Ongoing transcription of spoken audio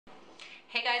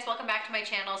Hey guys, welcome back to my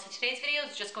channel. So today's video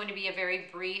is just going to be a very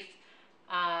brief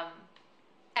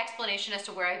explanation as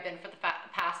to where I've been for the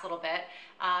past little bit.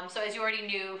 So as you already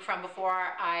knew from before,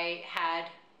 I had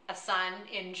a son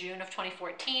in June of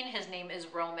 2014. His name is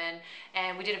Roman,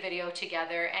 and we did a video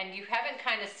together, and you haven't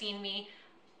kind of seen me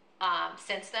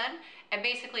since then. And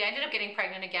basically I ended up getting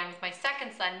pregnant again with my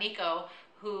second son, Nico,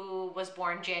 who was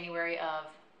born January of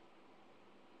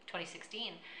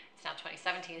 2016. It's now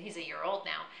 2017. He's a year old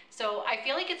now. So I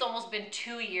feel like it's almost been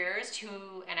 2 years,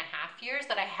 2.5 years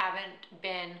that I haven't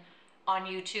been on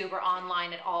YouTube or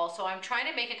online at all. So I'm trying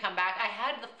to make a comeback. I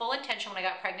had the full intention when I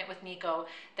got pregnant with Nico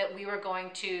that we were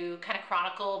going to kind of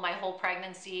chronicle my whole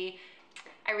pregnancy.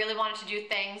 I really wanted to do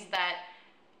things that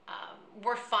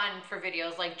were fun for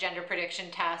videos, like gender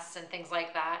prediction tests and things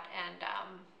like that. And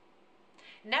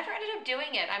never ended up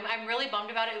doing it. I'm really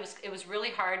bummed about it. It was really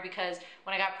hard because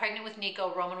when I got pregnant with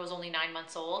Nico, Roman was only 9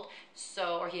 months old,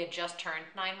 or he had just turned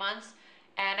 9 months.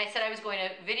 And I said I was going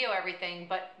to video everything,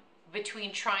 but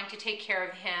between trying to take care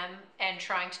of him and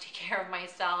trying to take care of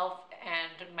myself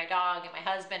and my dog and my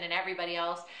husband and everybody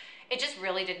else, it just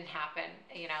really didn't happen,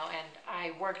 you know. And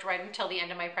I worked right until the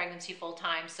end of my pregnancy full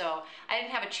time, so I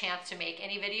didn't have a chance to make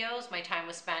any videos. My time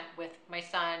was spent with my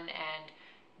son and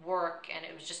work, and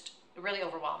it was just really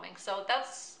overwhelming. So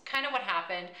that's kind of what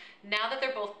happened. Now that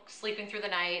they're both sleeping through the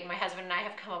night, my husband and I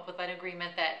have come up with an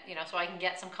agreement that, you know, so I can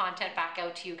get some content back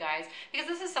out to you guys, because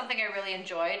this is something I really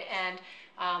enjoyed. And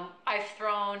I've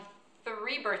thrown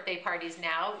 3 birthday parties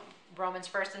now, Roman's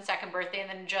first and second birthday, and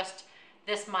then just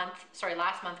last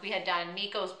month we had done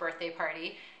Nico's birthday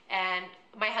party. And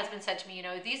my husband said to me, you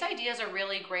know, these ideas are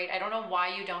really great. I don't know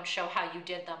why you don't show how you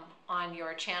did them on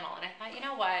your channel. And I thought, you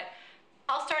know what?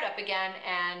 I'll start up again,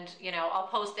 and, you know, I'll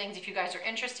post things. If you guys are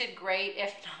interested, great.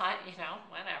 If not, you know,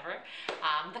 whatever.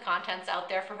 The content's out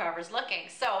there for whoever's looking.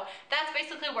 So that's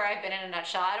basically where I've been in a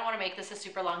nutshell. I don't want to make this a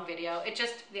super long video. It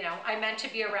just, you know, I meant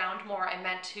to be around more. I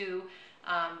meant to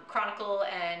chronicle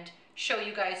and show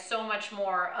you guys so much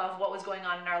more of what was going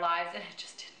on in our lives, and it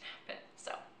just didn't happen.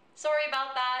 So sorry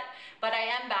about that, but I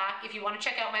am back. If you want to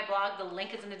check out my blog, the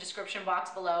link is in the description box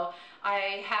below.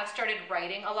 I have started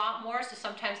writing a lot more, so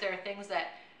sometimes there are things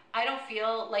that I don't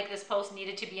feel like this post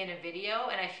needed to be in a video,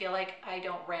 and I feel like I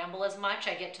don't ramble as much.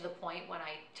 I get to the point when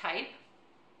I type.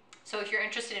 So if you're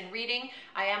interested in reading,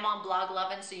 I am on Blog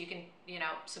Lovin', so you can, you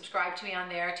know, subscribe to me on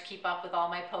there to keep up with all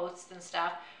my posts and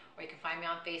stuff. Or you can find me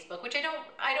on Facebook, which I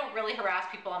don't really harass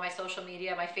people on my social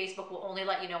media. My Facebook will only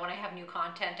let you know when I have new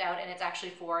content out, and it's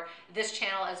actually for this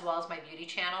channel as well as my beauty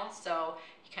channel. So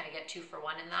you kind of get 2 for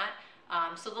 1 in that.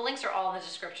 So the links are all in the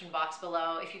description box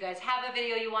below. If you guys have a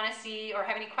video you want to see or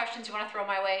have any questions you want to throw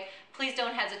my way, please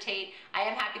don't hesitate. I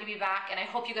am happy to be back, and I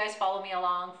hope you guys follow me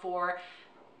along for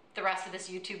the rest of this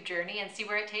YouTube journey and see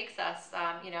where it takes us.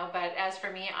 You know, but as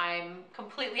for me, I'm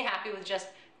completely happy with just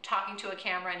talking to a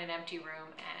camera in an empty room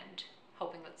and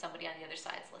hoping that somebody on the other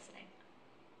side is listening.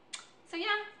 So yeah,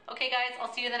 okay guys,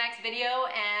 I'll see you in the next video,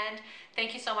 and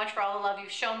thank you so much for all the love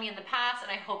you've shown me in the past,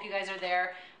 and I hope you guys are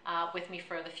there with me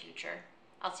for the future.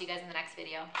 I'll see you guys in the next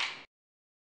video.